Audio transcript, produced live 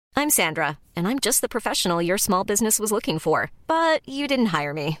I'm Sandra, and I'm just the professional your small business was looking for. But you didn't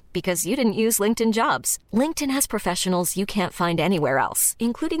hire me because you didn't use LinkedIn Jobs. LinkedIn has professionals you can't find anywhere else,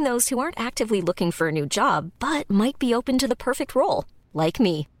 including those who aren't actively looking for a new job, but might be open to the perfect role, like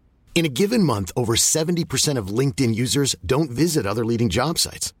me. In a given month, over 70% of LinkedIn users don't visit other leading job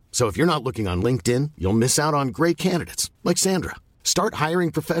sites. So if you're not looking on LinkedIn, you'll miss out on great candidates like Sandra. Start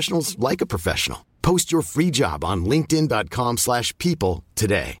hiring professionals like a professional. Post your free job on linkedin.com/people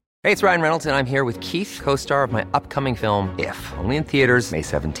today. Hey, it's Ryan Reynolds, and I'm here with Keith, co-star of my upcoming film, If, only in theaters May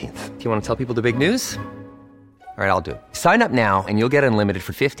 17th. Do you want to tell people the big news? All right, I'll do it. Sign up now and you'll get unlimited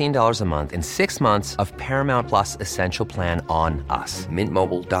for $15 a month and 6 months of Paramount Plus Essential Plan on us.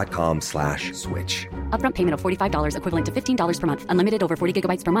 MintMobile.com/switch. Upfront payment of $45 equivalent to $15 per month. Unlimited over 40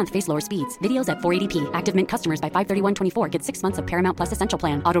 gigabytes per month. Face lower speeds. Videos at 480p. Active Mint customers by 531.24 get 6 months of Paramount Plus Essential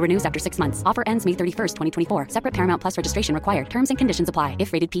Plan. Auto renews after 6 months. Offer ends May 31st, 2024. Separate Paramount Plus registration required. Terms and conditions apply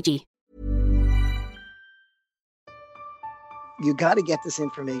if rated PG. You got to get this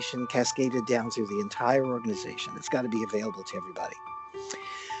information cascaded down through the entire organization. It's got to be available to everybody.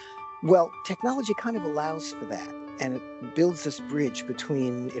 Well, technology kind of allows for that, and it builds this bridge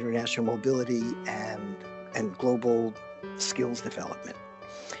between international mobility and global skills development.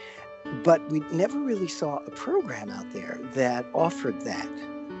 But we never really saw a program out there that offered that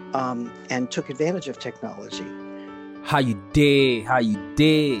and took advantage of technology. How you did?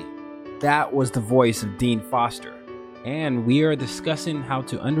 That was the voice of Dean Foster. And we are discussing how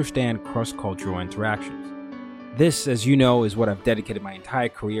to understand cross-cultural interactions. This, as you know, is what I've dedicated my entire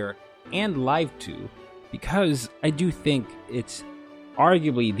career and life to, because I do think it's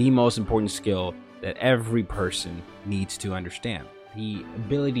arguably the most important skill that every person needs to understand. The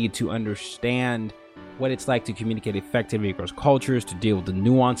ability to understand what it's like to communicate effectively across cultures, to deal with the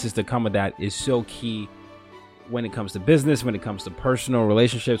nuances that come with that, is so key when it comes to business, when it comes to personal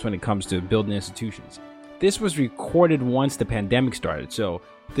relationships, when it comes to building institutions. This was recorded once the pandemic started, so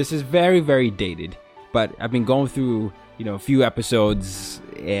this is very, very dated. But I've been going through, a few episodes,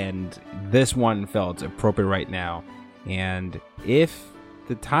 and this one felt appropriate right now. And if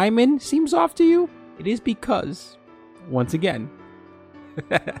the timing seems off to you, it is because, once again,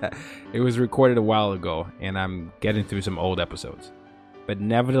 it was recorded a while ago, and I'm getting through some old episodes. But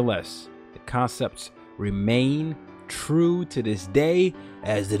nevertheless, the concepts remain true to this day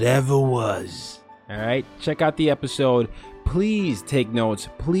as it ever was. All right, check out the episode. Please take notes.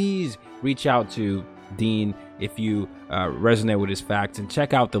 Please reach out to Dean if you resonate with his facts, and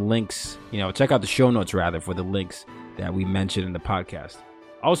check out the links, check out the show notes rather for the links that we mentioned in the podcast.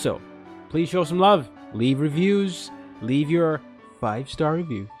 Also, please show some love. Leave reviews. Leave your 5-star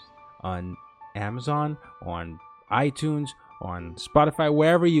reviews on Amazon, on iTunes, on Spotify,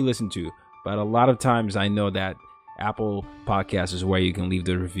 wherever you listen to. But a lot of times I know that Apple Podcasts is where you can leave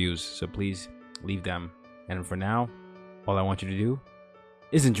the reviews. So please leave them. And for now, all I want you to do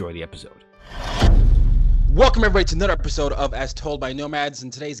is enjoy the episode. Welcome everybody to another episode of As Told by Nomads,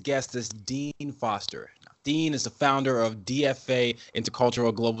 and today's guest is Dean Foster. Now, Dean is the founder of DFA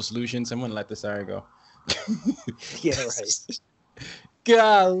Intercultural Global Solutions. I'm going to let this area go. Yeah, right.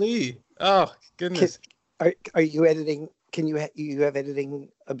 Golly. Oh, goodness. Are you editing? Can you have editing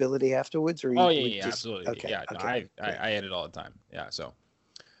ability afterwards? Or yeah, absolutely. Okay. Yeah, okay. I edit all the time. Yeah, so.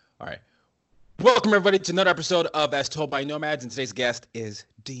 All right. Welcome, everybody, to another episode of As Told by Nomads, and today's guest is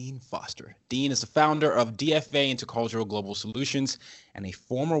Dean Foster. Dean is the founder of DFA Intercultural Global Solutions and a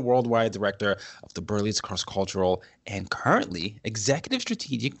former worldwide director of the Berlitz Cross-Cultural and currently executive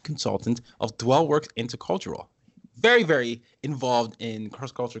strategic consultant of Dwellworks Intercultural. Very, very involved in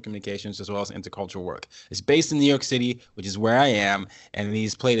cross-cultural communications as well as intercultural work. He's based in New York City, which is where I am, and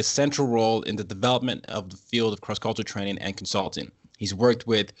he's played a central role in the development of the field of cross-cultural training and consulting. He's worked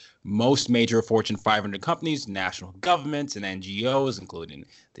with most major Fortune 500 companies, national governments, and NGOs, including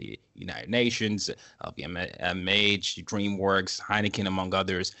the United Nations, LVMH, DreamWorks, Heineken, among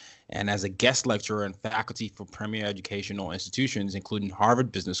others, and as a guest lecturer and faculty for premier educational institutions, including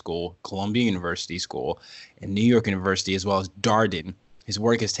Harvard Business School, Columbia University School, and New York University, as well as Darden. His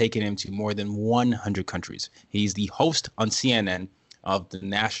work has taken him to more than 100 countries. He's the host on CNN of the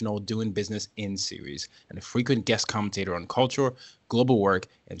National Doing Business In series and a frequent guest commentator on culture, global work,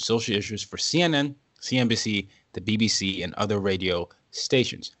 and social issues for CNN, CNBC, the BBC, and other radio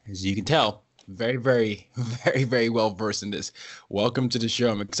stations. As you can tell, very, very, very, very well versed in this. Welcome to the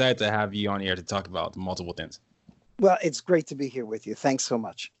show. I'm excited to have you on here to talk about multiple things. Well, it's great to be here with you. Thanks so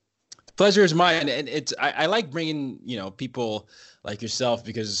much. The pleasure is mine. And I like bringing, people like yourself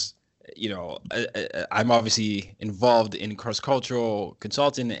because I'm obviously involved in cross-cultural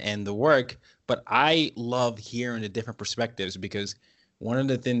consulting and the work, but I love hearing the different perspectives because one of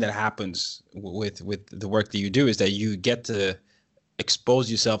the things that happens with the work that you do is that you get to expose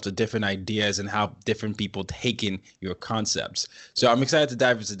yourself to different ideas and how different people take in your concepts. So I'm excited to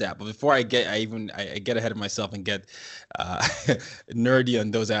dive into that. But before I get ahead of myself and get nerdy on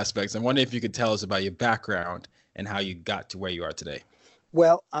those aspects, I wonder if you could tell us about your background and how you got to where you are today.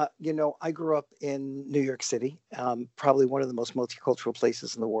 Well, I grew up in New York City, probably one of the most multicultural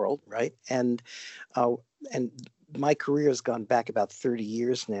places in the world, right? And my career has gone back about 30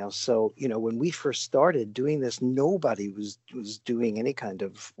 years now. So, when we first started doing this, nobody was doing any kind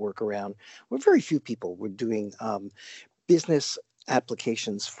of work around. Well, very few people were doing business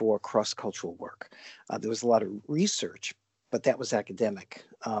applications for cross-cultural work. There was a lot of research, but that was academic.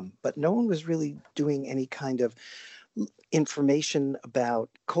 But no one was really doing any kind of information about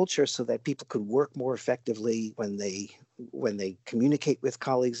culture so that people could work more effectively when they communicate with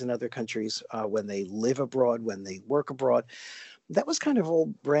colleagues in other countries, when they live abroad, when they work abroad. That was kind of all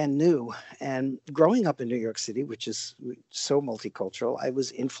brand new. And growing up in New York City, which is so multicultural, I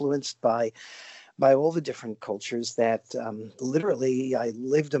was influenced by all the different cultures that literally I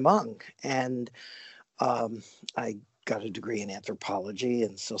lived among. And I got a degree in anthropology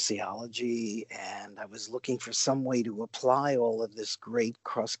and sociology, and I was looking for some way to apply all of this great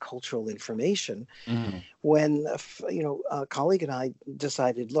cross-cultural information. Mm-hmm. When a colleague and I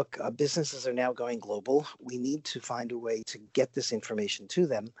decided, look, businesses are now going global. We need to find a way to get this information to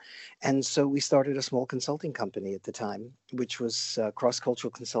them. And so we started a small consulting company at the time, which was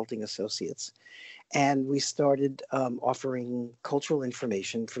Cross-Cultural Consulting Associates. And we started offering cultural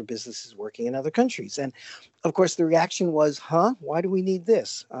information for businesses working in other countries. And of course, the reaction was, why do we need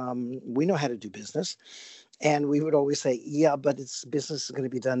this? We know how to do business. And we would always say, yeah, but business is going to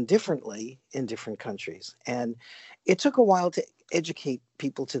be done differently in different countries. And it took a while to educate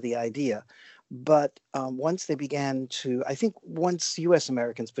people to the idea. But once U.S.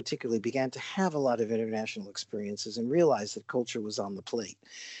 Americans particularly began to have a lot of international experiences and realized that culture was on the plate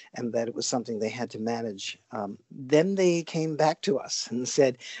and that it was something they had to manage, then they came back to us and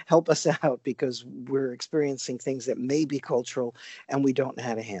said, help us out because we're experiencing things that may be cultural and we don't know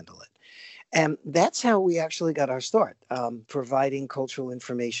how to handle it. And that's how we actually got our start, providing cultural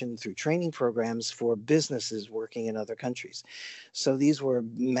information through training programs for businesses working in other countries. So these were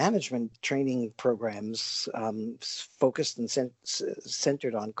management training programs focused and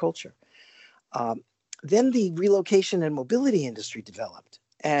centered on culture. Then the relocation and mobility industry developed.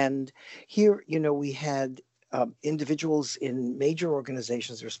 And here, we had individuals in major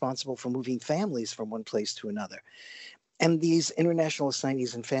organizations responsible for moving families from one place to another. And these international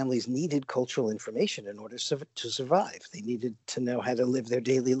assignees and families needed cultural information in order to survive. They needed to know how to live their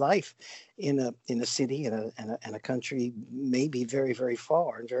daily life in a city and a country maybe very, very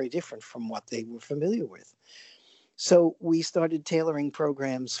far and very different from what they were familiar with. So we started tailoring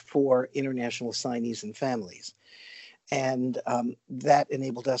programs for international assignees and families. And that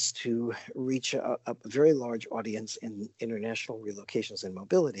enabled us to reach a very large audience in international relocations and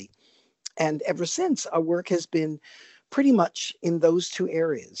mobility. And ever since, our work has been pretty much in those two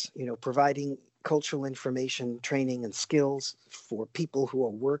areas, providing cultural information, training, and skills for people who are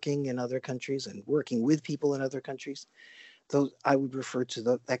working in other countries and working with people in other countries. Those I would refer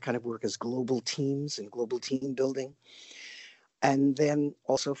to that kind of work as global teams and global team building. And then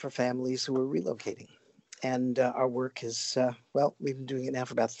also for families who are relocating. And our work is, we've been doing it now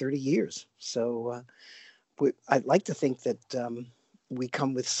for about 30 years. So I'd like to think that we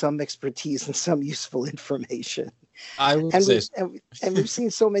come with some expertise and some useful information. I would say, and we've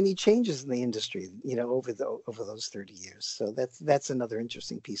seen so many changes in the industry, over those 30 years. So that's another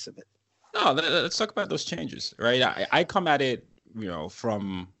interesting piece of it. No, let's talk about those changes, right? I come at it,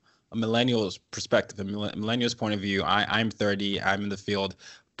 from a millennial's perspective, a millennial's point of view. I'm 30, I'm in the field,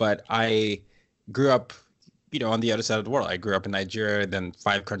 but I grew up, on the other side of the world. I grew up in Nigeria, then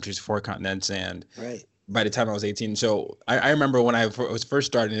 5 countries, 4 continents, and right. By the time I was 18. So I remember when I was first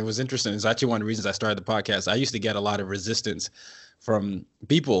starting, it was interesting. It's actually one of the reasons I started the podcast. I used to get a lot of resistance from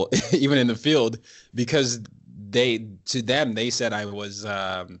people, even in the field, because they said I was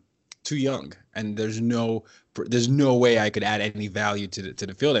too young and there's no way I could add any value to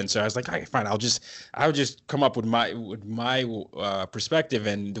the field. And so I was like, all right, fine. I'll just come up with my perspective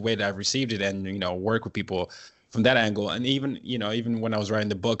and the way that I've received it and, work with people from that angle. And even when I was writing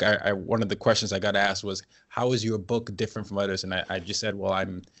the book, I one of the questions I got asked was, how is your book different from others? And I just said, well,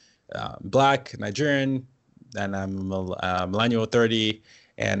 I'm Black, Nigerian, and I'm a millennial 30,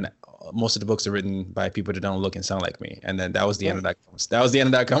 and most of the books are written by people that don't look and sound like me. And then that was the end of that. That was the end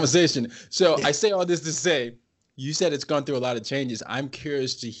of that conversation. So I say all this to say, you said it's gone through a lot of changes. I'm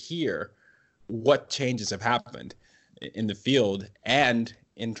curious to hear what changes have happened. in the field and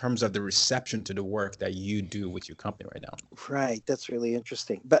in terms of the reception to the work that you do with your company right now. Right. That's really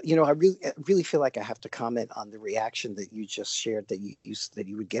interesting. But, I really feel like I have to comment on the reaction that you just shared that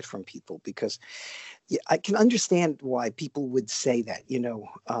you would get from people, because I can understand why people would say that,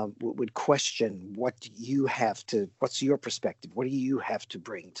 would question what's your perspective? What do you have to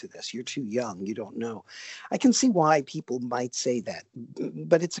bring to this? You're too young. You don't know. I can see why people might say that,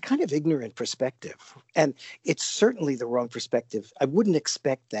 but it's a kind of ignorant perspective. And it's certainly the wrong perspective. I wouldn't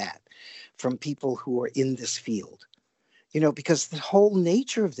expect that from people who are in this field, because the whole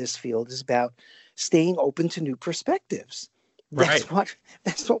nature of this field is about staying open to new perspectives. Right.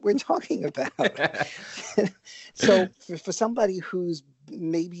 That's what we're talking about. So for somebody who's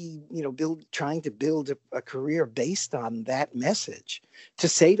maybe, trying to build a career based on that message, to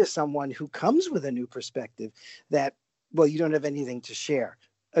say to someone who comes with a new perspective that, well, you don't have anything to share.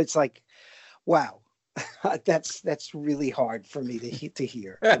 It's like, wow, that's really hard for me to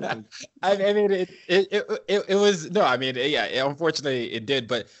hear. I mean, it was, no, I mean, yeah, unfortunately it did,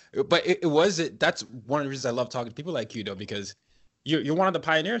 but that's one of the reasons I love talking to people like you, though, because you're one of the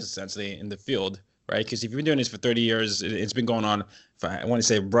pioneers essentially in the field, right? Because if you've been doing this for 30 years, it's been going on for, I want to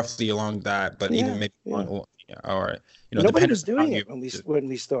say roughly along that, but even maybe or nobody was doing it when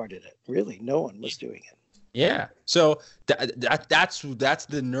we started it. Really, no one was doing it. Yeah. So that's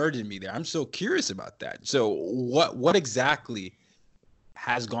the nerd in me there. I'm so curious about that. So what exactly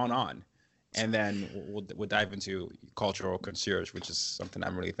has gone on? And then we'll dive into cultural concierge, which is something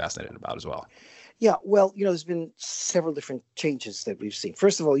I'm really fascinated about as well. Yeah, well, there's been several different changes that we've seen.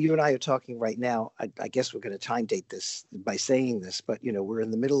 First of all, you and I are talking right now. I guess we're going to time date this by saying this, but we're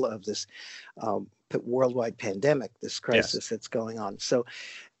in the middle of this worldwide pandemic, this crisis that's going on. So,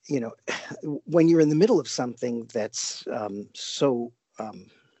 when you're in the middle of something that's so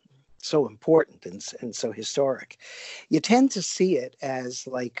important and so historic, you tend to see it as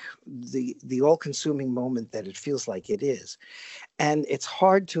like the all-consuming moment that it feels like it is. And it's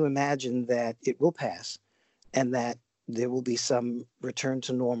hard to imagine that it will pass and that there will be some return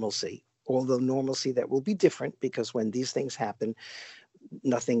to normalcy, although normalcy that will be different, because when these things happen,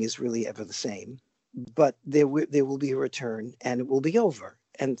 nothing is really ever the same. But there will be a return, and it will be over,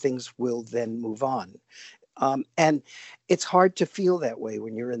 and things will then move on. And it's hard to feel that way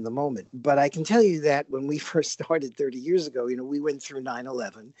when you're in the moment. But I can tell you that when we first started 30 years ago, we went through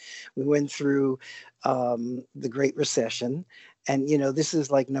 9/11, we went through the Great Recession, and, this is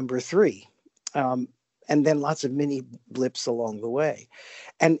like number 3. And then lots of mini blips along the way.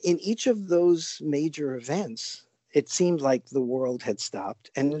 And in each of those major events, it seemed like the world had stopped.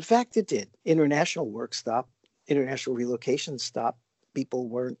 And in fact, it did. International work stopped. International relocation stopped. People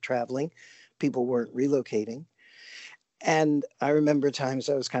weren't traveling. People weren't relocating. And I remember times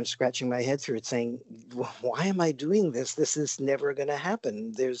I was kind of scratching my head through it saying, why am I doing this? This is never going to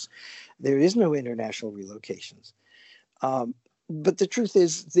happen. There is no international relocations. But the truth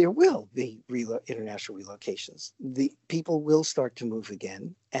is there will be international relocations. The people will start to move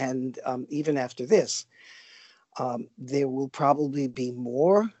again. And even after this, there will probably be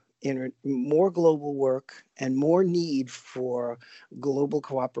more global work and more need for global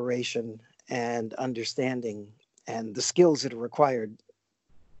cooperation and understanding and the skills that are required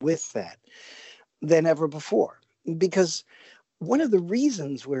with that than ever before. Because one of the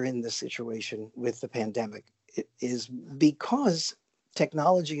reasons we're in this situation with the pandemic is because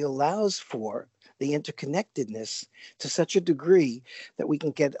technology allows for the interconnectedness to such a degree that we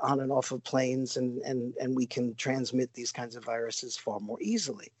can get on and off of planes and we can transmit these kinds of viruses far more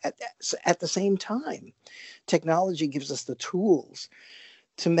easily. At the same time, technology gives us the tools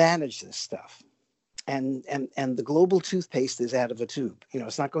to manage this stuff. And the global toothpaste is out of a tube.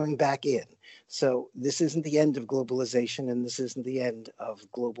 It's not going back in. So this isn't the end of globalization, and this isn't the end of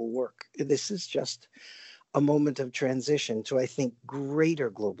global work. This is just a moment of transition to, I think, greater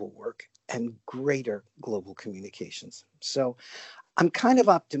global work and greater global communications. So I'm kind of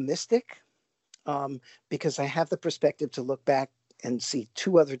optimistic because I have the perspective to look back and see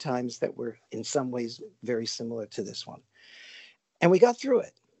 2 other times that were in some ways very similar to this one. And we got through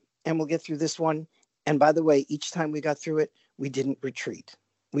it, and we'll get through this one. And by the way, each time we got through it, we didn't retreat.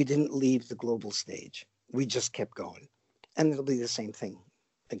 We didn't leave the global stage. We just kept going. And it'll be the same thing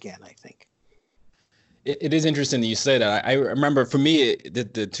again, I think. It is interesting that you say that. I remember for me,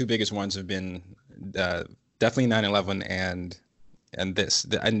 the 2 biggest ones have been definitely 9/11 and this.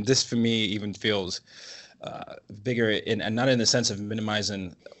 And this for me even feels bigger, and not in the sense of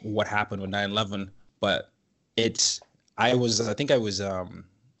minimizing what happened with 9/11, but it was about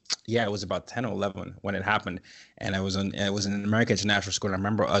 10 or 11 when it happened, and I was in American International School. And I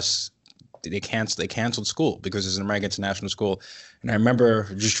remember us They canceled school because it's an American international school. And I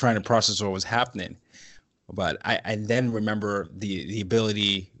remember just trying to process what was happening. But I then remember the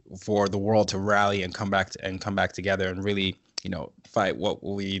ability for the world to rally and come back together and really, fight what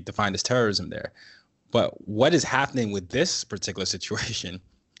we define as terrorism there. But what is happening with this particular situation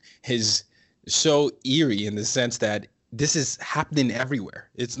is so eerie in the sense that this is happening everywhere.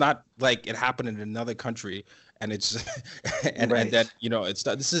 It's not like it happened in another country and it's and that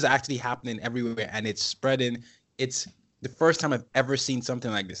this is actually happening everywhere and it's spreading. It's the first time I've ever seen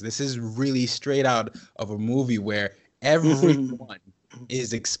something like this. This is really straight out of a movie where everyone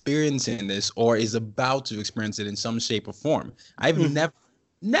is experiencing this or is about to experience it in some shape or form. I've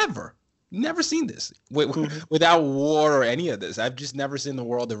never seen this without war or any of this. I've just never seen the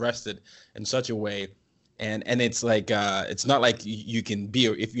world arrested in such a way. And it's like it's not like you can be,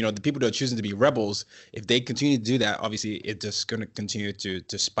 if the people that are choosing to be rebels, if they continue to do that, obviously it's just going to continue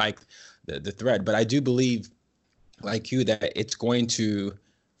to spike the threat. But I do believe, like you, that it's going to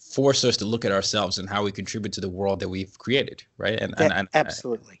force us to look at ourselves and how we contribute to the world that we've created, right? And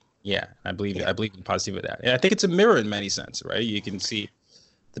absolutely. I believe in positive of that. And I think it's a mirror in many sense, right? You can see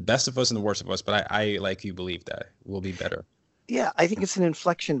the best of us and the worst of us, but I like you believe that we'll be better. Yeah, I think it's an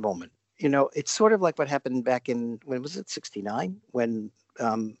inflection moment. It's sort of like what happened back in, when was it, 69? When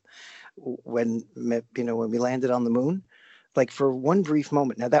we landed on the moon, like for one brief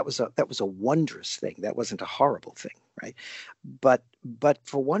moment. Now that was a wondrous thing. That wasn't a horrible thing, right? But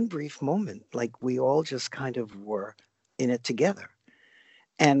for one brief moment, like we all just kind of were in it together,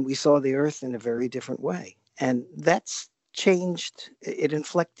 and we saw the Earth in a very different way, and that's changed. It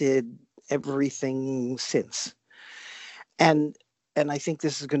inflected everything since, and I think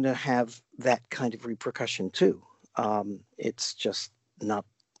this is going to have that kind of repercussion too. It's just not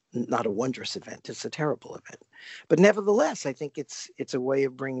a wondrous event. It's a terrible event. But nevertheless, I think it's a way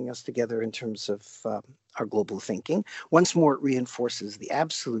of bringing us together in terms of our global thinking. Once more, it reinforces the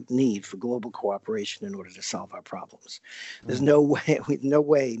absolute need for global cooperation in order to solve our problems. There's no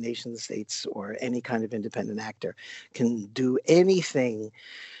way nation states or any kind of independent actor can do anything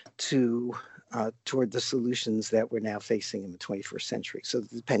toward the solutions that we're now facing in the 21st century. So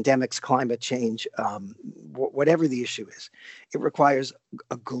the pandemics, climate change, whatever the issue is, it requires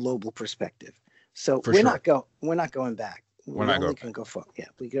a global perspective. So we're not going back. We're only going to go forward. Yeah,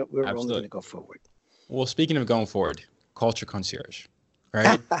 we're only going to go forward. Well, speaking of going forward, Culture Concierge,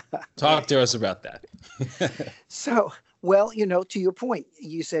 right? Talk to us about that. So, well, to your point,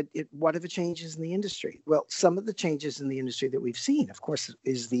 you said, what are the changes in the industry? Well, some of the changes in the industry that we've seen, of course,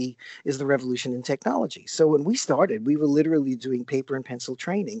 is the revolution in technology. So when we started, we were literally doing paper and pencil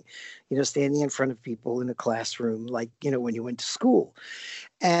training, standing in front of people in a classroom, like, when you went to school.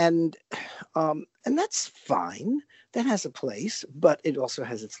 And that's fine. That has a place, but it also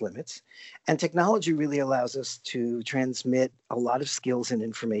has its limits. And technology really allows us to transmit a lot of skills and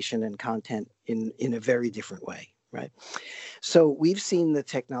information and content in a very different way, right? So we've seen the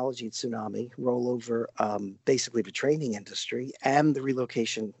technology tsunami roll over basically the training industry and the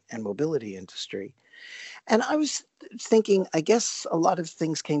relocation and mobility industry. And I was thinking, I guess a lot of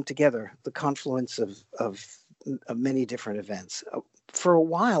things came together, the confluence of many different events. For a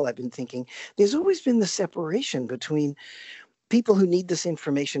while, I've been thinking there's always been the separation between people who need this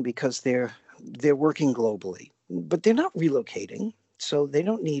information because they're working globally, but they're not relocating. So they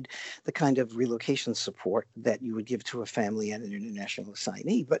don't need the kind of relocation support that you would give to a family and an international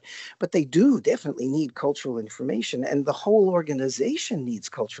assignee. But they do definitely need cultural information, and the whole organization needs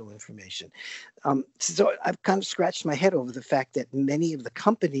cultural information. So I've kind of scratched my head over the fact that many of the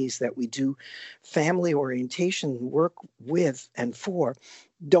companies that we do family orientation work with and for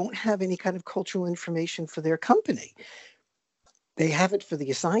don't have any kind of cultural information for their company. They have it for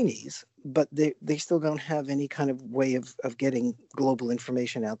the assignees, but they still don't have any kind of way of getting global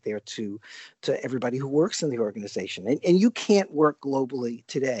information out there to everybody who works in the organization. And you can't work globally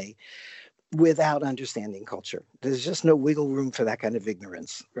today without understanding culture. There's just no wiggle room for that kind of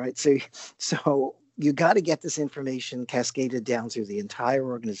ignorance, right? So you got to get this information cascaded down through the entire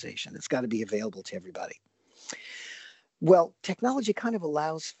organization. It's got to be available to everybody. Well, technology kind of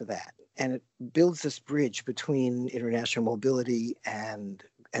allows for that, and it builds this bridge between international mobility and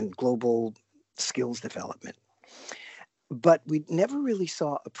global skills development. But we never really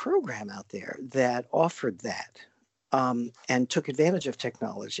saw a program out there that offered that and took advantage of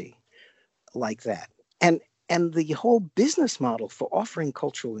technology like that. And the whole business model for offering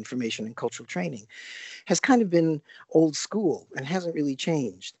cultural information and cultural training has kind of been old school and hasn't really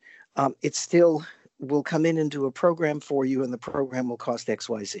changed. It's still, we'll come in and do a program for you, and the program will cost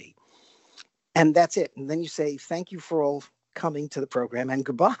XYZ. And that's it. And then you say, thank you for all coming to the program and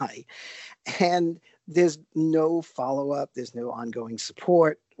goodbye. And there's no follow-up, there's no ongoing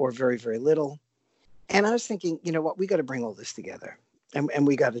support, or very, very little. And I was thinking, you know what, we got to bring all this together. And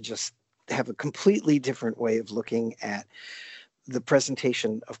we got to just have a completely different way of looking at the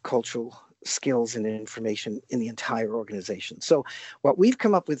presentation of cultural skills and information in the entire organization. So what we've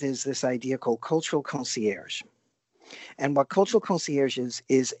come up with is this idea called cultural concierge. And what cultural concierge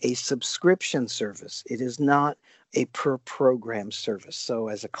is a subscription service. It is not a per program service. So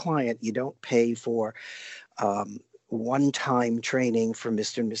as a client, you don't pay for one-time training for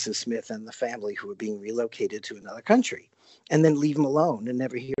Mr. and Mrs. Smith and the family who are being relocated to another country and then leave them alone and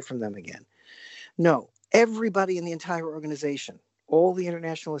never hear from them again. No, everybody in the entire organization, all the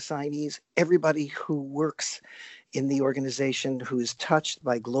international assignees, everybody who works in the organization who is touched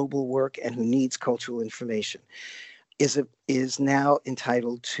by global work and who needs cultural information is now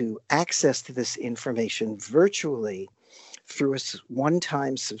entitled to access to this information virtually through a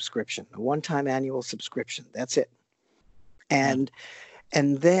one-time subscription, a one-time annual subscription. That's it. And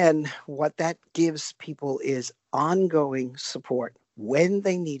then what that gives people is ongoing support when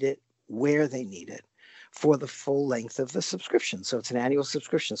they need it, where they need it, for the full length of the subscription. So it's an annual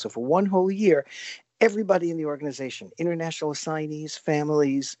subscription. So for one whole year, everybody in the organization, international assignees,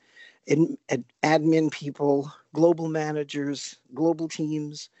 families, admin people, global managers, global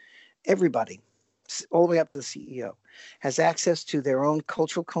teams, everybody, all the way up to the CEO, has access to their own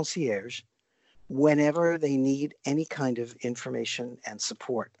cultural concierge whenever they need any kind of information and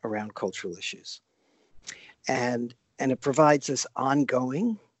support around cultural issues. And it provides this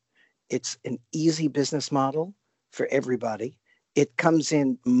ongoing. It's an easy business model for everybody. It comes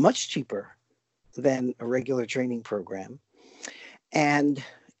in much cheaper than a regular training program. And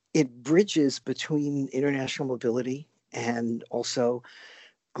it bridges between international mobility and also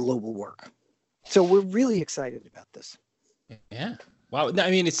global work. So we're really excited about this. Yeah. Wow.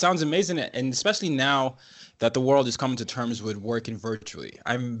 I mean, it sounds amazing. And especially now that the world is coming to terms with working virtually,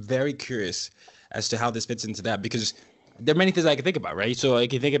 I'm very curious as to how this fits into that, because there are many things I can think about, right? So I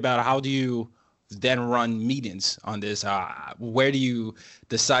can think about, how do you then run meetings on this? Where do you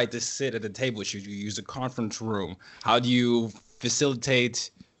decide to sit at the table? Should you use a conference room? How do you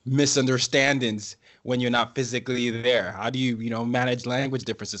facilitate misunderstandings when you're not physically there? How do you, manage language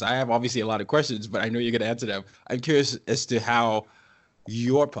differences? I have obviously a lot of questions, but I know you're going to answer them. I'm curious as to how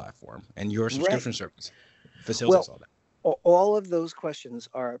your platform and your subscription service facilitates all that. All of those questions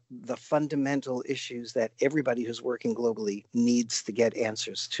are the fundamental issues that everybody who's working globally needs to get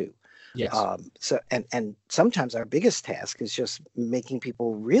answers to. Yes. And sometimes our biggest task is just making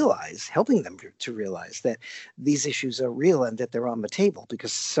people realize, helping them to realize that these issues are real and that they're on the table,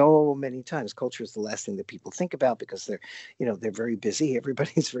 because so many times culture is the last thing that people think about, because they're very busy.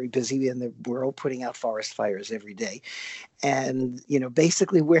 Everybody's very busy, and we're all putting out forest fires every day. And,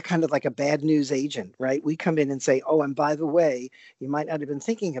 basically we're kind of like a bad news agent, right? We come in and say, oh, and by the way, you might not have been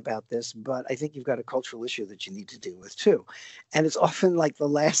thinking about this, but I think you've got a cultural issue that you need to deal with too. And it's often like the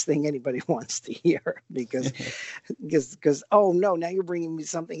last thing anybody wants to hear, because oh no, now you're bringing me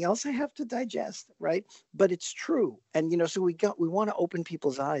something else I have to digest, right? But it's true. And so we want to open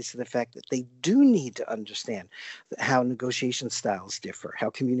people's eyes to the fact that they do need to understand how negotiation styles differ,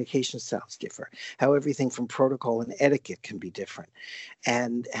 how communication styles differ, how everything from protocol and etiquette can be different,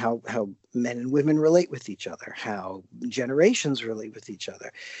 and how men and women relate with each other, how generations relate with each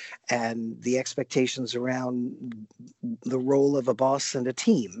other, and the expectations around the role of a boss and a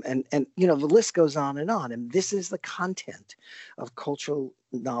team. And the list goes on. And this is the content of cultural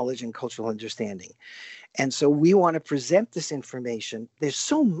knowledge and cultural understanding. And so we want to present this information. There's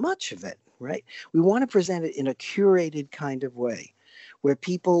so much of it, right? We want to present it in a curated kind of way where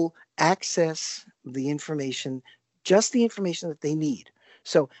people access the information, just the information that they need.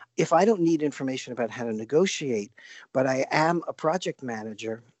 So if I don't need information about how to negotiate, but I am a project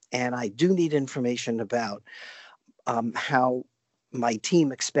manager and I do need information about how my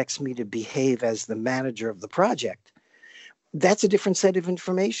team expects me to behave as the manager of the project, that's a different set of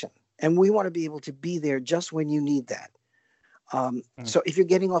information. And we want to be able to be there just when you need that. So if you're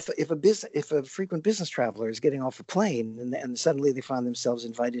getting off, if a frequent business traveler is getting off a plane and suddenly they find themselves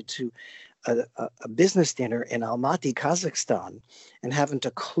invited to a business dinner in Almaty, Kazakhstan, and haven't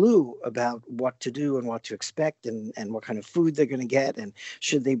a clue about what to do and what to expect and what kind of food they're going to get, and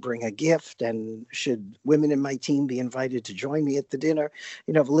should they bring a gift, and should women in my team be invited to join me at the dinner,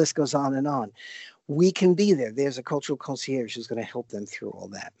 the list goes on and on. We can be there. There's a cultural concierge who's going to help them through all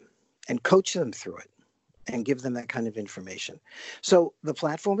that and coach them through it and give them that kind of information. So the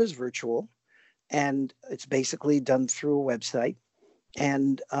platform is virtual, and it's basically done through a website.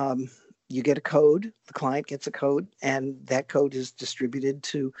 And You get a code, the client gets a code, and that code is distributed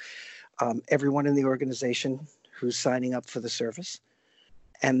to everyone in the organization who's signing up for the service.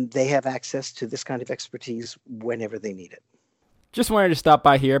 And they have access to this kind of expertise whenever they need it. Just wanted to stop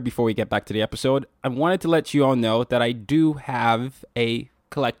by here before we get back to the episode. I wanted to let you all know that I do have a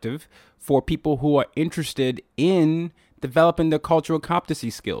collective for people who are interested in developing their cultural competency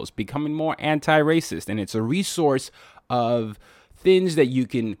skills, becoming more anti-racist. And it's a resource of things that you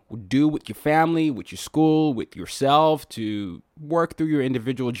can do with your family, with your school, with yourself to work through your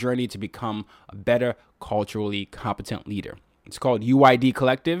individual journey to become a better culturally competent leader. It's called UID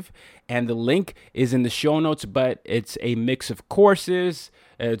Collective, and the link is in the show notes, but it's a mix of courses,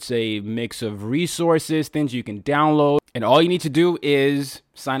 it's a mix of resources, things you can download, and all you need to do is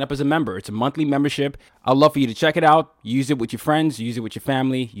sign up as a member. It's a monthly membership. I'd love for you to check it out, use it with your friends, use it with your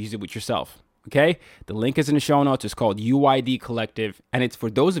family, use it with yourself. Okay? The link is in the show notes. It's called UID Collective, and it's for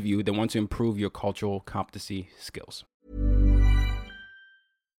those of you that want to improve your cultural competency skills.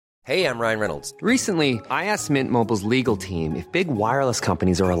 Hey, I'm Ryan Reynolds. Recently, I asked Mint Mobile's legal team if big wireless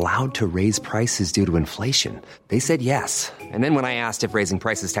companies are allowed to raise prices due to inflation. They said yes. And then when I asked if raising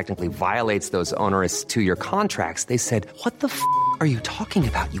prices technically violates those onerous 2-year contracts, they said, "What the f*** are you talking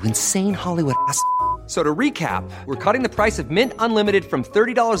about, you insane Hollywood ass?" So to recap, we're cutting the price of Mint Unlimited from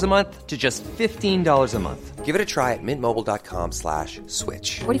 $30 a month to just $15 a month. Give it a try at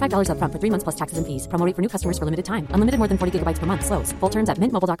mintmobile.com/switch. $45 up front for 3 months plus taxes and fees. Promo rate for new customers for limited time. Unlimited more than 40 gigabytes per month. Slows full terms at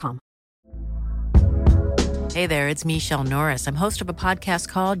mintmobile.com. Hey there, it's Michelle Norris. I'm host of a podcast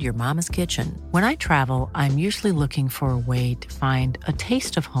called Your Mama's Kitchen. When I travel, I'm usually looking for a way to find a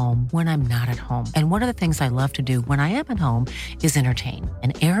taste of home when I'm not at home. And one of the things I love to do when I am at home is entertain.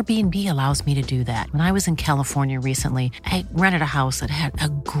 And Airbnb allows me to do that. When I was in California recently, I rented a house that had a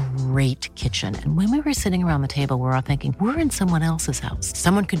great kitchen. And when we were sitting around the table, we were all thinking, we're in someone else's house.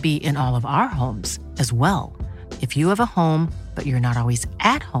 Someone could be in all of our homes as well. If you have a home, but you're not always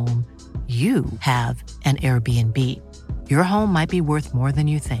at home, you have an Airbnb. Your home might be worth more than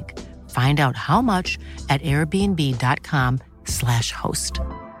you think. Find out how much at airbnb.com/host.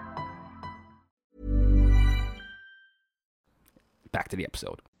 Back to the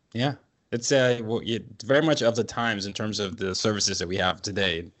episode. Yeah, it's very much of the times in terms of the services that we have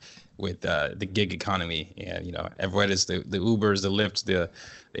today with the gig economy. And, you know, everyone is the Ubers, the Lyfts, the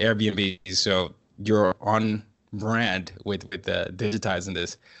Airbnbs. So you're on brand with digitizing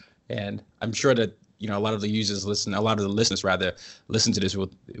this. And I'm sure that, you know, a lot of the listeners listen to this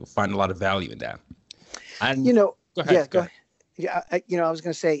will find a lot of value in that. And go ahead. Yeah, go ahead. Yeah, I was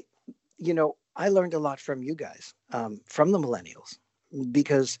going to say, I learned a lot from you guys, from the millennials,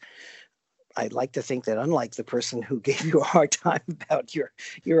 because I like to think that unlike the person who gave you a hard time about your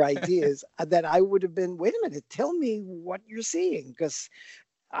ideas, that I would have been, wait a minute, tell me what you're seeing, because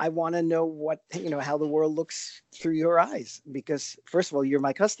I want to know how the world looks through your eyes, because first of all, you're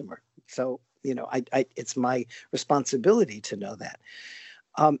my customer. So, it's my responsibility to know that.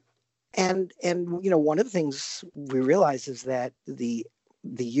 And one of the things we realize is that the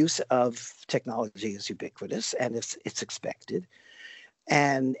use of technology is ubiquitous and it's expected.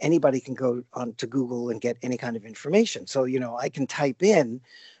 And anybody can go on to Google and get any kind of information. So, I can type in,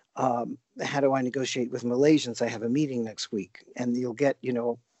 how do I negotiate with Malaysians? I have a meeting next week, and you'll get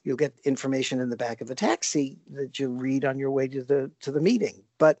information in the back of a taxi that you read on your way to the meeting.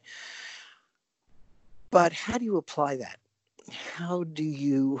 But how do you apply that? How do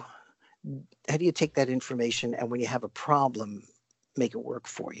you take that information and when you have a problem, make it work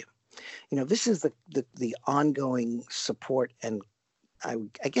for you? This is the ongoing support and I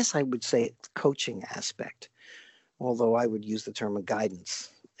guess I would say coaching aspect, although I would use the term of guidance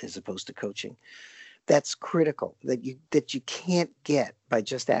as opposed to coaching. That's critical, that you can't get by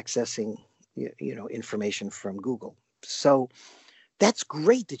just accessing information from Google. So that's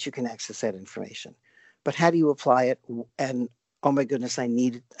great that you can access that information, but how do you apply it? And oh my goodness, I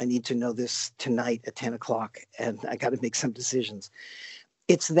need to know this tonight at 10 o'clock, and I got to make some decisions.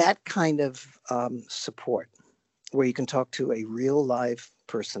 It's that kind of support where you can talk to a real live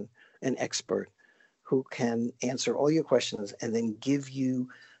person, an expert, who can answer all your questions and then give you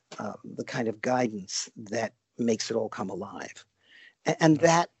the kind of guidance that makes it all come alive. And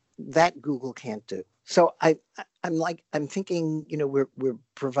that Google can't do. So I'm thinking, we're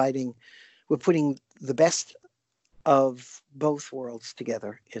putting the best of both worlds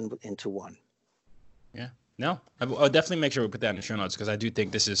together into one. Yeah. No, I'll definitely make sure we put that in the show notes, because I do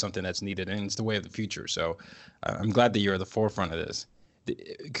think this is something that's needed and it's the way of the future. So I'm glad that you're at the forefront of this.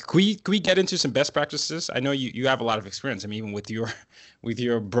 Can we get into some best practices? I know you have a lot of experience. I mean, even with your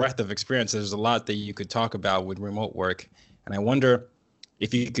breadth of experience, there's a lot that you could talk about with remote work. And I wonder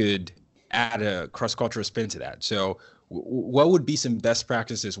if you could add a cross-cultural spin to that. So what would be some best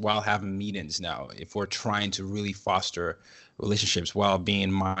practices while having meetings now, if we're trying to really foster relationships while being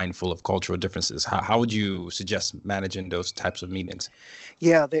mindful of cultural differences? How would you suggest managing those types of meetings?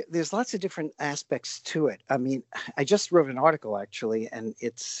 Yeah, there's lots of different aspects to it. I mean, I just wrote an article actually, and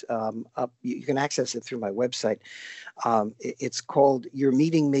it's up. You can access it through my website. It's called "Your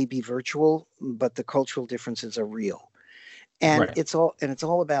Meeting May Be Virtual, but the Cultural Differences Are Real," and Right. it's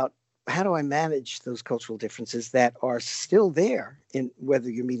all about how do I manage those cultural differences that are still there in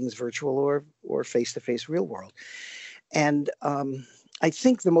whether your meeting's virtual or face-to-face real world. And I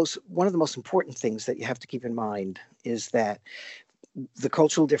think one of the most important things that you have to keep in mind is that the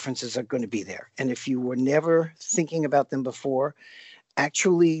cultural differences are going to be there. And if you were never thinking about them before,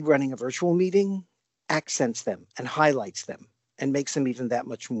 actually running a virtual meeting accents them and highlights them and makes them even that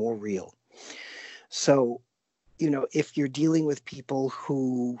much more real. So, if you're dealing with people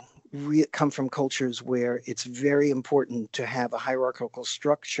who come from cultures where it's very important to have a hierarchical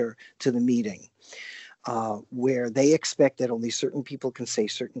structure to the meeting, where they expect that only certain people can say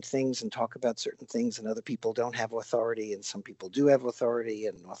certain things and talk about certain things, and other people don't have authority, and some people do have authority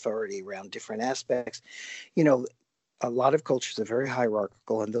and authority around different aspects. A lot of cultures are very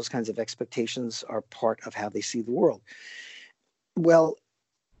hierarchical, and those kinds of expectations are part of how they see the world. Well,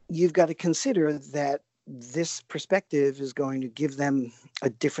 you've got to consider that this perspective is going to give them a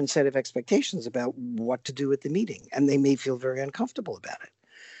different set of expectations about what to do at the meeting, and they may feel very uncomfortable about it.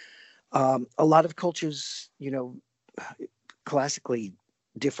 A lot of cultures, classically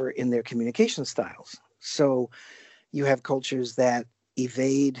differ in their communication styles. So you have cultures that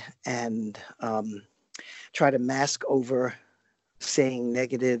evade and try to mask over saying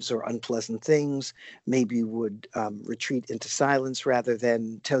negatives or unpleasant things, maybe would retreat into silence rather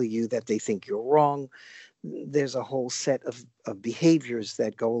than tell you that they think you're wrong. There's a whole set of behaviors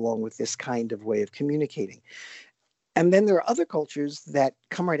that go along with this kind of way of communicating. And then there are other cultures that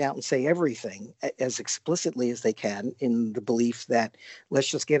come right out and say everything as explicitly as they can, in the belief that let's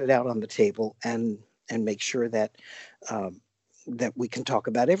just get it out on the table and make sure that that we can talk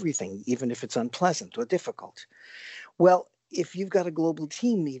about everything, even if it's unpleasant or difficult. Well, if you've got a global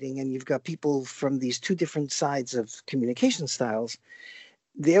team meeting and you've got people from these two different sides of communication styles,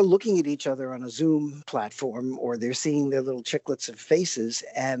 they're looking at each other on a Zoom platform, or they're seeing their little chiclets of faces,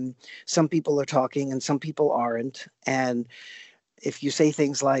 and some people are talking and some people aren't. And if you say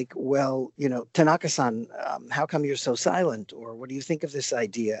things like, well, Tanaka-san, how come you're so silent? Or what do you think of this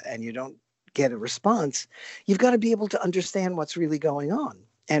idea? And you don't get a response, you've got to be able to understand what's really going on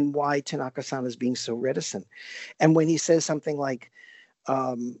and why Tanaka-san is being so reticent. And when he says something like,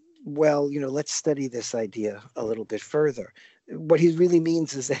 well, let's study this idea a little bit further, what he really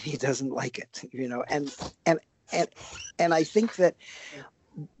means is that he doesn't like it, and I think that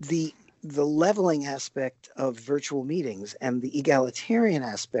the leveling aspect of virtual meetings and the egalitarian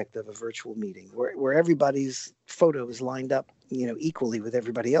aspect of a virtual meeting, where everybody's photo is lined up, equally with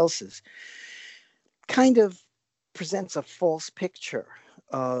everybody else's, kind of presents a false picture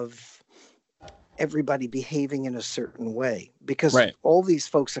of everybody behaving in a certain way, because all these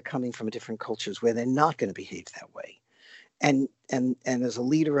folks are coming from different cultures where they're not going to behave that way. And as a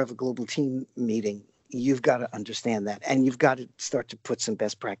leader of a global team meeting, you've got to understand that, and you've got to start to put some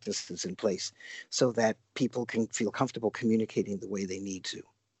best practices in place so that people can feel comfortable communicating the way they need to.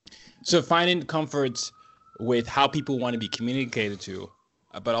 So finding comfort with how people want to be communicated to,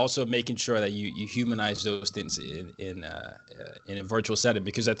 but also making sure that you humanize those things in a virtual setting,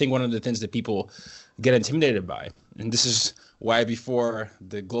 because I think one of the things that people get intimidated by, and this is why before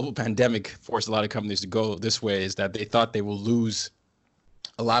the global pandemic forced a lot of companies to go this way, is that they thought they will lose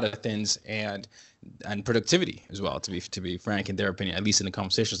a lot of things and productivity as well, to be frank, in their opinion, at least in the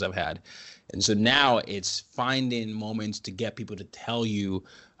conversations I've had. And so now it's finding moments to get people to tell you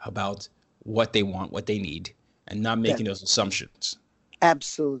about what they want, what they need, and not making those assumptions.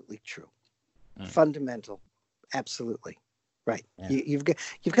 Absolutely true. Fundamental. Absolutely. Right. Yeah. You've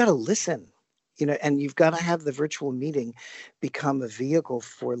got to listen, and you've got to have the virtual meeting become a vehicle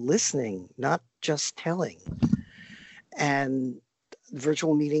for listening, not just telling. And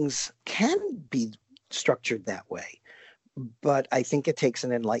virtual meetings can be structured that way, but I think it takes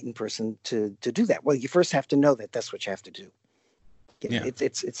an enlightened person to do that. Well, you first have to know that that's what you have to do.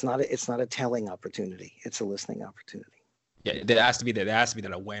 It's not a telling opportunity. It's a listening opportunity. Yeah, there has to be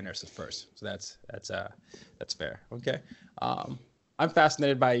that awareness at first. So that's fair. Okay. I'm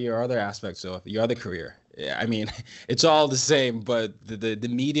fascinated by your other aspects of your other career. I mean, it's all the same, but the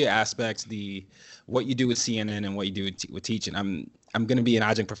media aspects, what you do with CNN and what you do with teaching. I'm going to be an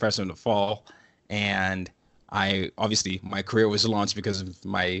adjunct professor in the fall, and my career was launched because of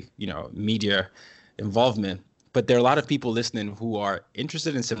my, media involvement. But there are a lot of people listening who are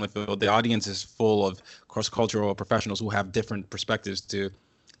interested in similar field. The audience is full of cross-cultural professionals who have different perspectives to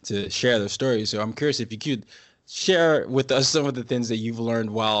share their stories. So I'm curious if you could share with us some of the things that you've learned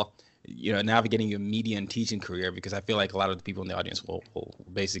while, navigating your media and teaching career, because I feel like a lot of the people in the audience will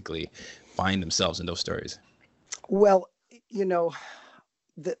basically find themselves in those stories. Well,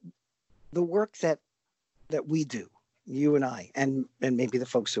 the work that we do, you and I, and maybe the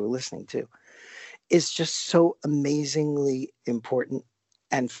folks who are listening too, is just so amazingly important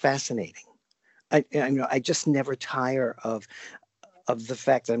and fascinating. I just never tire of the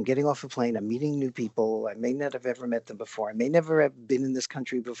fact that I'm getting off a plane, I'm meeting new people. I may not have ever met them before. I may never have been in this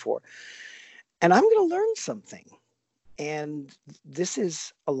country before. And I'm going to learn something. And this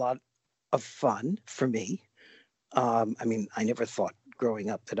is a lot of fun for me. I never thought growing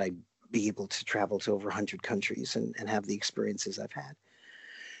up that I'd be able to travel to over 100 countries and have the experiences I've had.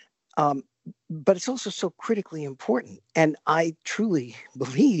 But it's also so critically important. And I truly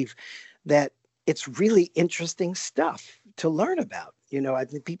believe that it's really interesting stuff to learn about. I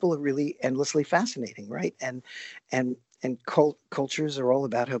think people are really endlessly fascinating, right? And cultures are all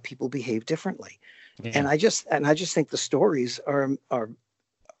about how people behave differently. Yeah. And I just think the stories are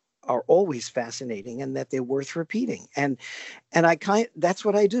always fascinating, and that they're worth repeating. And that's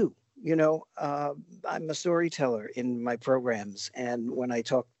what I do. I'm a storyteller in my programs and when I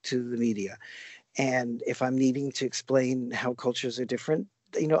talk to the media. And if I'm needing to explain how cultures are different,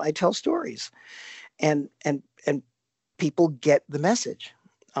 I tell stories, and people get the message.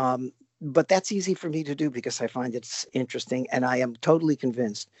 But that's easy for me to do because I find it's interesting, and I am totally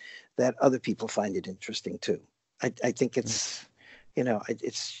convinced that other people find it interesting too. I think it's,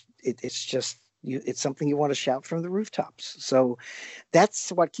 it's just, it's something you want to shout from the rooftops. So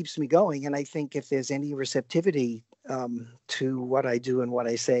that's what keeps me going. And I think if there's any receptivity to what I do and what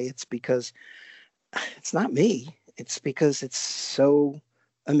I say, it's because it's not me. It's because it's so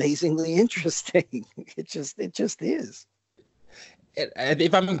amazingly interesting. It just is.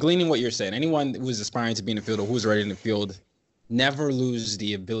 If I'm gleaning what you're saying, anyone who's aspiring to be in the field or who's already in the field, never lose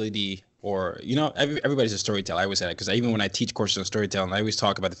the ability, or, everybody's a storyteller. I always say that because even when I teach courses on storytelling, I always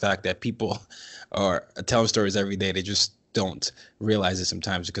talk about the fact that people are telling stories every day. They just don't realize it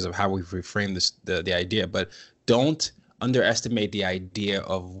sometimes because of how we reframe the idea. But don't underestimate the idea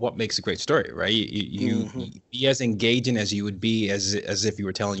of what makes a great story, right? You be as engaging as you would be as if you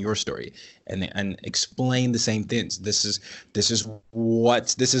were telling your story, and explain the same things. This is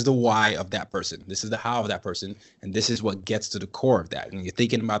the why of that person. This is the how of that person, and this is what gets to the core of that. And you're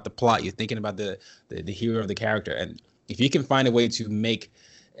thinking about the plot. You're thinking about the hero of the character. And if you can find a way to make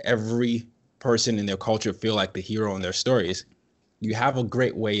every person in their culture feel like the hero in their stories, you have a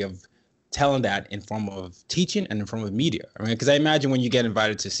great way of telling that in form of teaching and in form of media. Because I imagine when you get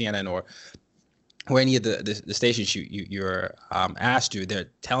invited to CNN or any of the stations you're asked to, they're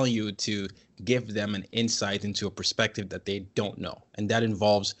telling you to give them an insight into a perspective that they don't know. And that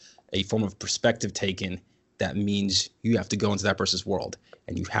involves a form of perspective taking. That means you have to go into that person's world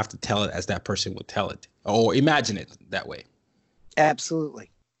and you have to tell it as that person would tell it, or imagine it that way. Absolutely.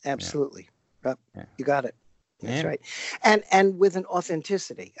 Yeah. You got it. That's right. And with an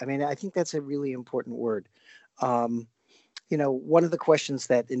authenticity. I think that's a really important word. One of the questions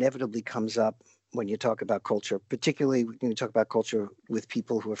that inevitably comes up when you talk about culture, particularly when you talk about culture with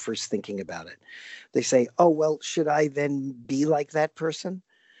people who are first thinking about it, they say, oh, well, should I then be like that person?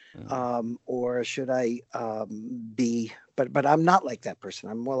 Or should I be, but I'm not like that person.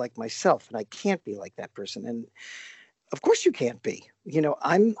 I'm more like myself, and I can't be like that person. And of course you can't be.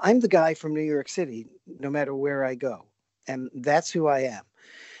 I'm the guy from New York City, no matter where I go. And that's who I am.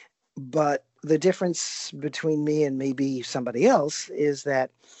 But the difference between me and maybe somebody else is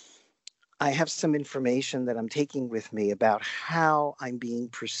that I have some information that I'm taking with me about how I'm being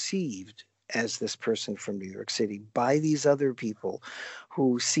perceived as this person from New York City by these other people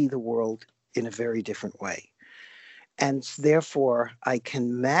who see the world in a very different way. And therefore, I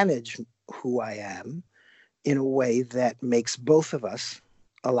can manage who I am in a way that makes both of us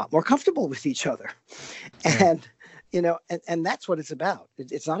a lot more comfortable with each other. And, and that's what it's about.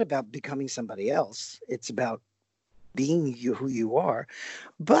 It's not about becoming somebody else. It's about being who you are,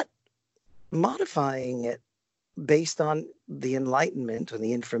 but modifying it based on the enlightenment or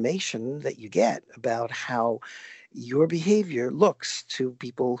the information that you get about how your behavior looks to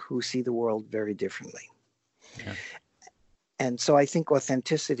people who see the world very differently. Yeah. And so I think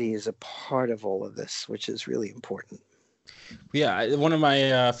authenticity is a part of all of this, which is really important. Yeah, one of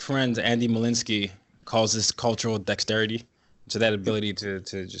my friends, Andy Malinsky, calls this cultural dexterity. So that ability to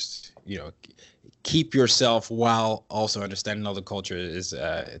just, keep yourself while also understanding other culture is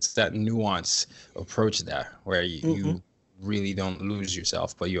it's that nuance approach there where you really don't lose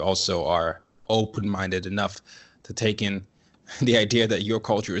yourself, but you also are open-minded enough to take in the idea that your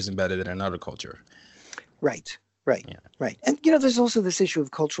culture isn't better than another culture. Right. And there's also this issue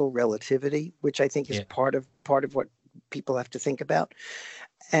of cultural relativity, which I think is part of what people have to think about.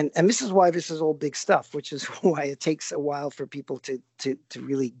 And this is why this is all big stuff, which is why it takes a while for people to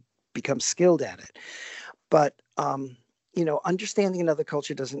really become skilled at it. But understanding another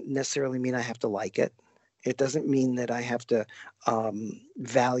culture doesn't necessarily mean I have to like it. It doesn't mean that I have to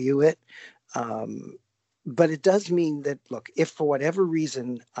value it. But it does mean that, look, if for whatever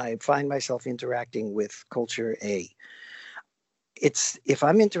reason I find myself interacting with culture A, if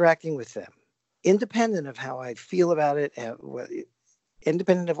I'm interacting with them, independent of how I feel about it,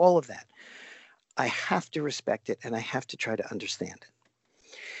 independent of all of that, I have to respect it and I have to try to understand it.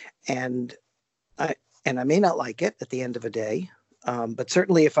 And I may not like it at the end of a day, but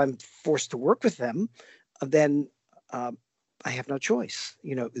certainly if I'm forced to work with them, then I have no choice.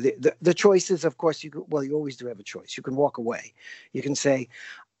 The choice is, of course, you always do have a choice. You can walk away. You can say,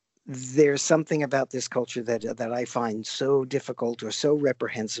 there's something about this culture that I find so difficult or so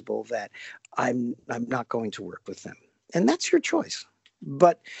reprehensible that I'm not going to work with them. And that's your choice.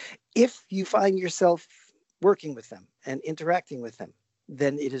 But if you find yourself working with them and interacting with them,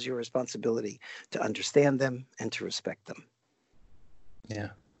 then it is your responsibility to understand them and to respect them.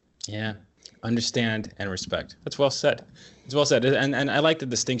 Yeah. Understand and respect. That's well said. It's well said. And I like the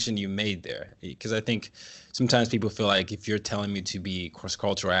distinction you made there, because I think sometimes people feel like if you're telling me to be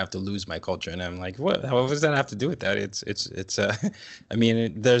cross-cultural, I have to lose my culture. And I'm like, what does that have to do with that?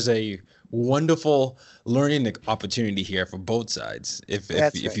 There's a wonderful learning opportunity here for both sides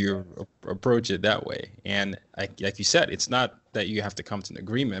if you approach it that way. And like you said, it's not that you have to come to an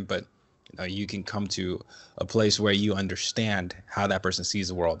agreement, but you can come to a place where you understand how that person sees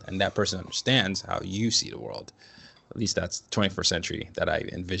the world and that person understands how you see the world. At least that's 21st century that I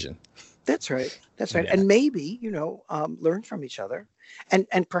envision. That's right. Yeah. And maybe, learn from each other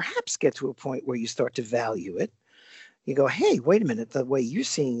and perhaps get to a point where you start to value it. You go, hey, wait a minute, the way you're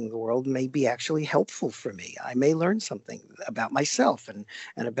seeing the world may be actually helpful for me. I may learn something about myself and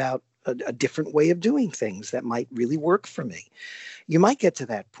about a different way of doing things that might really work for me. You might get to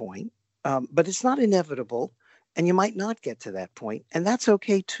that point. But it's not inevitable, and you might not get to that point, and that's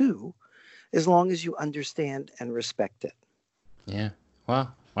okay too, as long as you understand and respect it. Yeah. Wow.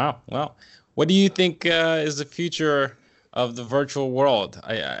 Well, what do you think is the future of the virtual world?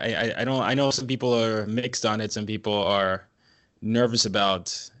 I know some people are mixed on it. Some people are nervous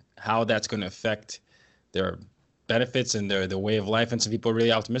about how that's going to affect their benefits and their way of life, and some people are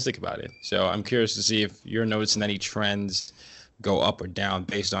really optimistic about it. So I'm curious to see if you're noticing any trends go up or down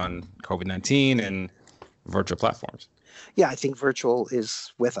based on COVID-19 and virtual platforms. Yeah, I think virtual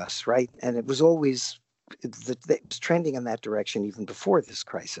is with us, right? And it was always it was trending in that direction even before this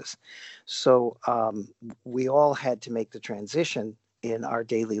crisis. So we all had to make the transition in our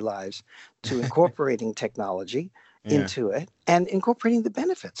daily lives to incorporating technology into it and incorporating the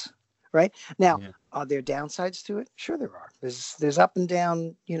benefits, right? Now, are there downsides to it? Sure there are. There's up and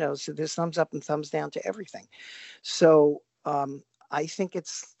down, so there's thumbs up and thumbs down to everything. So I think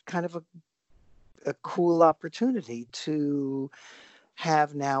it's kind of a cool opportunity to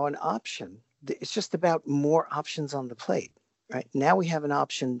have now an option. It's just about more options on the plate, right? Now we have an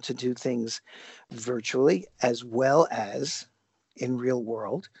option to do things virtually as well as in real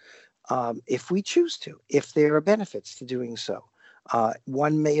world, if we choose to, if there are benefits to doing so.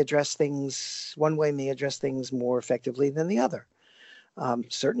 One way may address things more effectively than the other.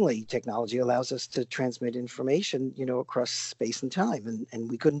 Certainly, technology allows us to transmit information, across space and time, and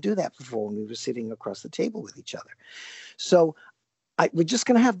we couldn't do that before when we were sitting across the table with each other. So, we're just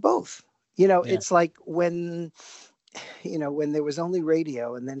going to have both. It's like when there was only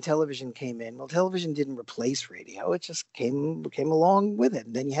radio and then television came in. Well, television didn't replace radio; it just came along with it.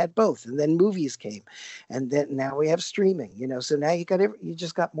 And then you had both, and then movies came, and then now we have streaming. So now you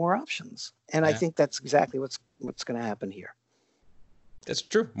just got more options, and I think that's exactly what's going to happen here. That's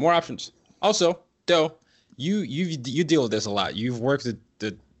true. More options. Also, though, you deal with this a lot. You've worked with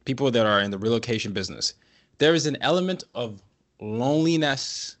the people that are in the relocation business. There is an element of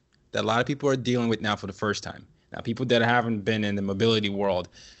loneliness that a lot of people are dealing with now for the first time. Now, people that haven't been in the mobility world,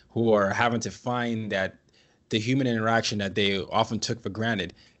 who are having to find that the human interaction that they often took for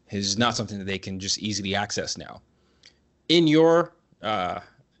granted is not something that they can just easily access now. In your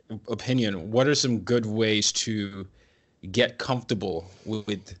opinion, what are some good ways to get comfortable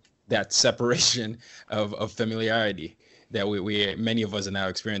with that separation of familiarity that we many of us are now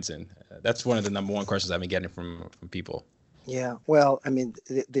experiencing? That's one of the number one questions I've been getting from people. Yeah, well, I mean,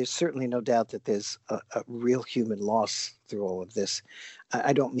 there's certainly no doubt that there's a real human loss through all of this.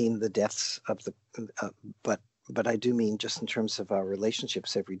 I don't mean the deaths of the, but I do mean just in terms of our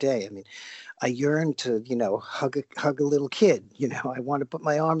relationships every day. I mean, I yearn to, hug a little kid. I want to put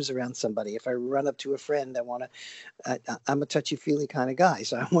my arms around somebody. If I run up to a friend, I'm a touchy-feely kind of guy,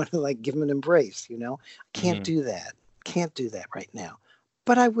 so I want to like give him an embrace. Can't do that. Can't do that right now,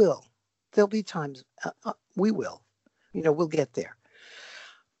 but I will. There'll be times we will. We'll get there.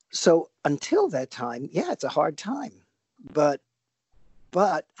 So until that time, yeah, it's a hard time, but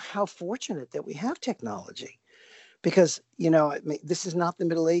how fortunate that we have technology, because, this is not the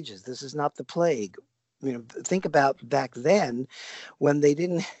Middle Ages. This is not the plague. Think about back then when they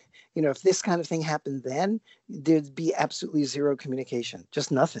didn't, if this kind of thing happened then, there'd be absolutely zero communication,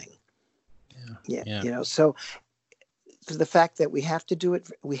 just nothing. Yeah. So the fact that we have to do it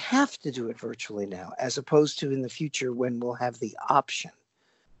virtually now, as opposed to in the future when we'll have the option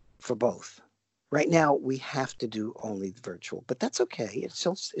for both. Right now, we have to do only the virtual, but that's okay. It's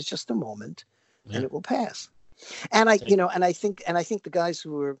just a moment, and it will pass. And I think the guys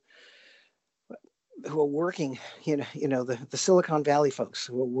who are working, the Silicon Valley folks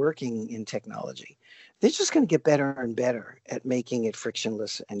who are working in technology, they're just going to get better and better at making it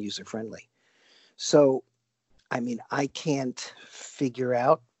frictionless and user friendly. So, I mean, I can't figure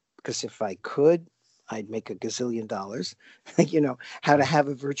out, because if I could, I'd make a gazillion dollars, how to have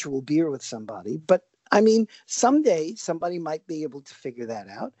a virtual beer with somebody. But I mean, someday somebody might be able to figure that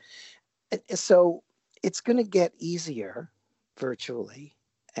out. So it's going to get easier virtually,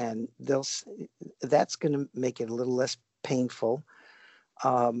 and that's going to make it a little less painful.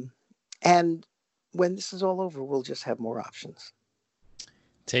 And when this is all over, we'll just have more options.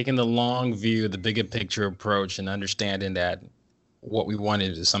 Taking the long view, the bigger picture approach, and understanding that what we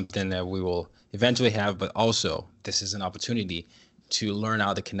wanted is something that we will eventually have, but also this is an opportunity to learn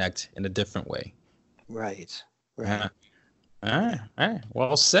how to connect in a different way. Right. All right.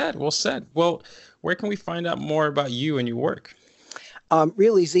 Well said. Well, where can we find out more about you and your work?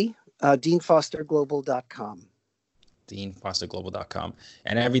 Real easy. DeanFosterGlobal.com. DeanFosterGlobal.com.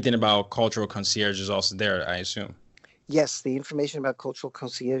 And everything about Cultural Concierge is also there, I assume. Yes, the information about Cultural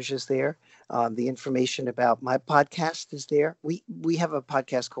Concierge is there. The information about my podcast is there. We have a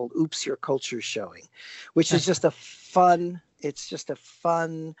podcast called Oops, Your Culture's Showing, which is just a fun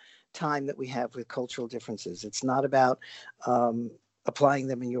time that we have with cultural differences. It's not about applying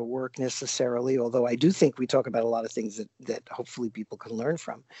them in your work necessarily, although I do think we talk about a lot of things that hopefully people can learn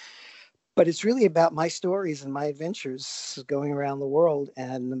from. But it's really about my stories and my adventures going around the world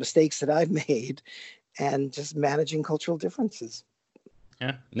and the mistakes that I've made and just managing cultural differences.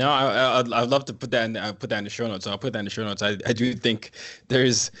 Yeah, no, I'd love to put that in the show notes. I'll put that in the show notes. I do think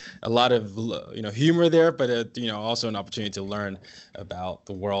there's a lot of humor there, but also an opportunity to learn about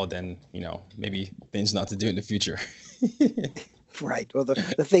the world and maybe things not to do in the future. Right. Well, the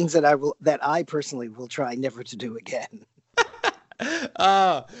things that I personally will try never to do again.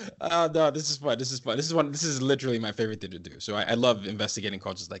 No, this is fun. This is literally my favorite thing to do. So I love investigating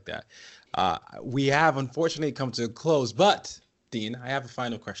cultures like that. We have unfortunately come to a close, but Dean, I have a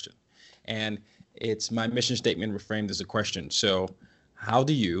final question, and it's my mission statement reframed as a question. So how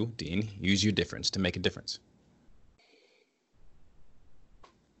do you, Dean, use your difference to make a difference?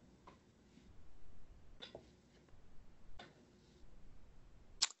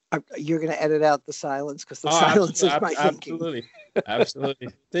 You're going to edit out the silence, because the silence is my thinking. Absolutely.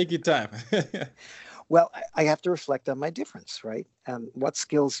 Take your time. Well, I have to reflect on my difference, right? What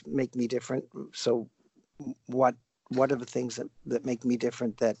skills make me different? So what are the things that make me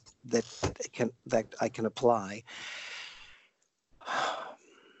different that I can apply?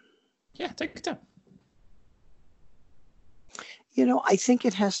 Yeah, take your time. I think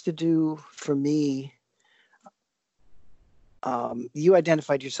it has to do, for me, you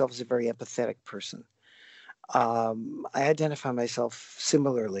identified yourself as a very empathetic person. I identify myself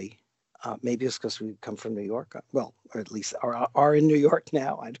similarly. Maybe it's because we come from New York, or at least are in New York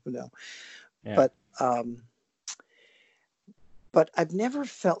now. I don't know. Yeah. But I've never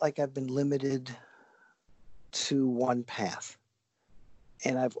felt like I've been limited to one path.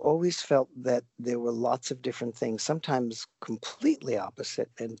 And I've always felt that there were lots of different things, sometimes completely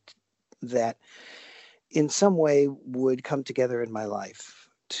opposite, and that in some way would come together in my life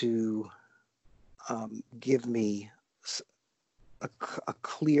to give me a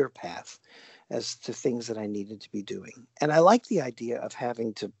clear path as to things that I needed to be doing. And I like the idea of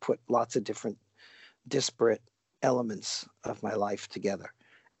having to put lots of different disparate elements of my life together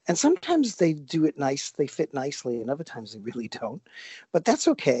And sometimes they do it nice, they fit nicely, and other times they really don't. But that's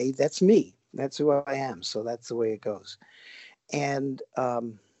okay. That's me. That's who I am. So that's the way it goes. And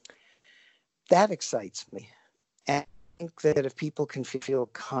that excites me. And I think that if people can feel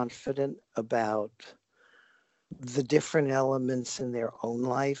confident about the different elements in their own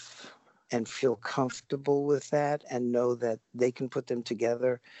life and feel comfortable with that and know that they can put them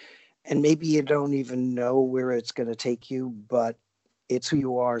together, and maybe you don't even know where it's going to take you, but it's who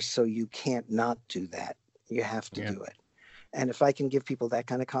you are, so you can't not do that. You have to do it. And if I can give people that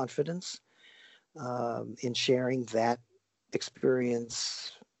kind of confidence in sharing that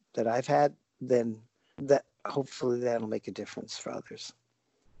experience that I've had, then that hopefully that'll make a difference for others.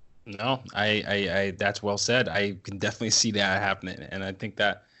 No, I that's well said. I can definitely see that happening, and I think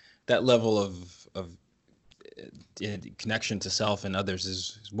that level of connection to self and others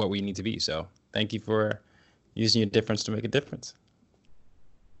is what we need to be. So thank you for using your difference to make a difference.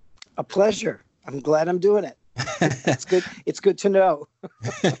 A pleasure. I'm glad I'm doing it. It's good. It's good to know.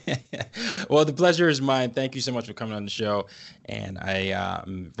 Well, the pleasure is mine. Thank you so much for coming on the show. And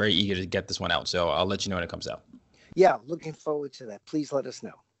I'm very eager to get this one out. So I'll let you know when it comes out. Yeah, looking forward to that. Please let us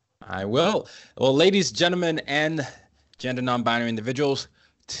know. I will. Well, ladies, gentlemen, and gender non-binary individuals,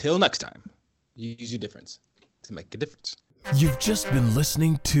 till next time, use your difference to make a difference. You've just been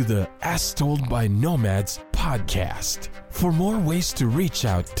listening to the As Told by Nomads podcast. For more ways to reach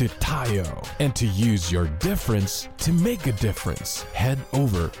out to Tayo and to use your difference to make a difference, head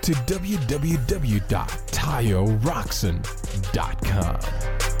over to www.tayoroxen.com.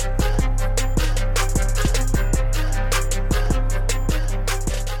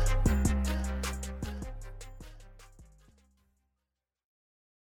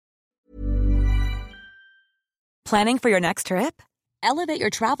 Planning for your next trip? Elevate your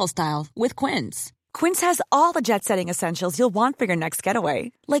travel style with Quince. Quince has all the jet-setting essentials you'll want for your next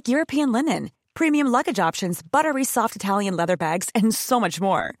getaway, like European linen, premium luggage options, buttery soft Italian leather bags, and so much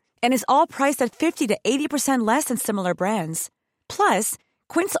more. And is all priced at 50 to 80% less than similar brands. Plus,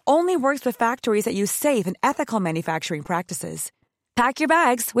 Quince only works with factories that use safe and ethical manufacturing practices. Pack your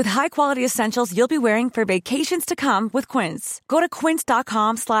bags with high-quality essentials you'll be wearing for vacations to come with Quince. Go to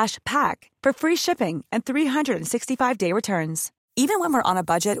quince.com/pack for free shipping and 365-day returns. Even when we're on a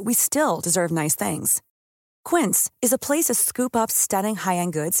budget, we still deserve nice things. Quince is a place to scoop up stunning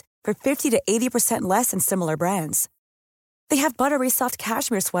high-end goods for 50 to 80% less than similar brands. They have buttery soft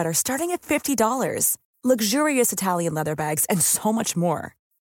cashmere sweaters starting at $50, luxurious Italian leather bags, and so much more.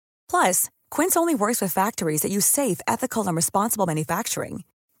 Plus, Quince only works with factories that use safe, ethical, and responsible manufacturing.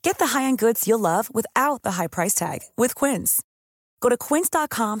 Get the high-end goods you'll love without the high price tag with Quince. Go to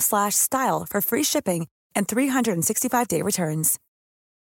quince.com/style for free shipping and 365-day returns.